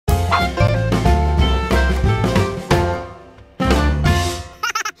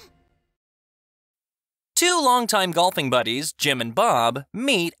Two longtime golfing buddies, Jim and Bob,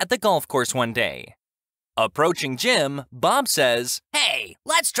 meet at the golf course one day. Approaching Jim, Bob says, "Hey,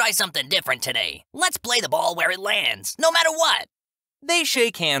 let's try something different today. Let's play the ball where it lands, no matter what." They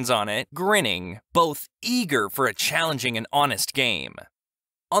shake hands on it, grinning, both eager for a challenging and honest game.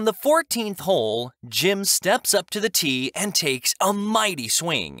 On the 14th hole, Jim steps up to the tee and takes a mighty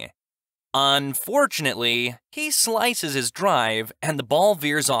swing. Unfortunately, he slices his drive and the ball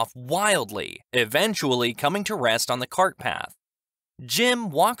veers off wildly, eventually coming to rest on the cart path. Jim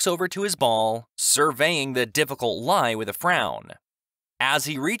walks over to his ball, surveying the difficult lie with a frown. As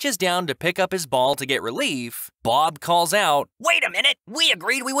he reaches down to pick up his ball to get relief, Bob calls out, "Wait a minute, we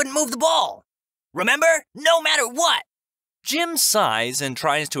agreed we wouldn't move the ball. Remember? No matter what." Jim sighs and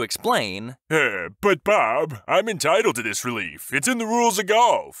tries to explain, But Bob, I'm entitled to this relief. It's in the rules of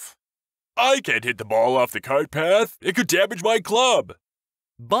golf. I can't hit the ball off the cart path. It could damage my club."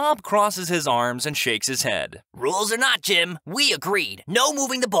 Bob crosses his arms and shakes his head. "Rules or not, Jim, we agreed. No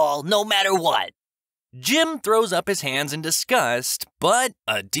moving the ball, no matter what." Jim throws up his hands in disgust, but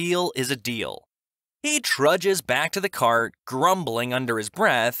a deal is a deal. He trudges back to the cart, grumbling under his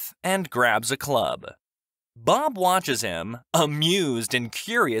breath, and grabs a club. Bob watches him, amused and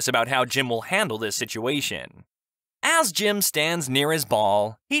curious about how Jim will handle this situation. As Jim stands near his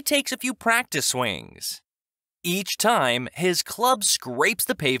ball, he takes a few practice swings. Each time, his club scrapes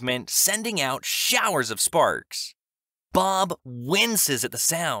the pavement, sending out showers of sparks. Bob winces at the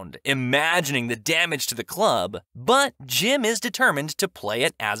sound, imagining the damage to the club, but Jim is determined to play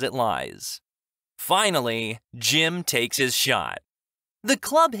it as it lies. Finally, Jim takes his shot. The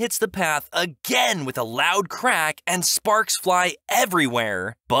club hits the path again with a loud crack and sparks fly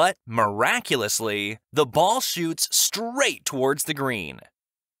everywhere, but miraculously, the ball shoots straight towards the green.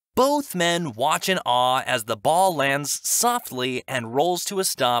 Both men watch in awe as the ball lands softly and rolls to a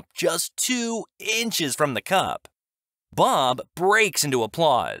stop just 2 inches from the cup. Bob breaks into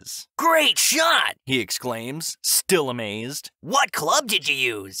applause. "Great shot!" he exclaims, still amazed. "What club did you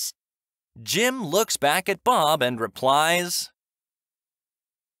use?" Jim looks back at Bob and replies,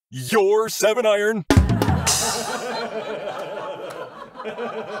 "Your 7-iron."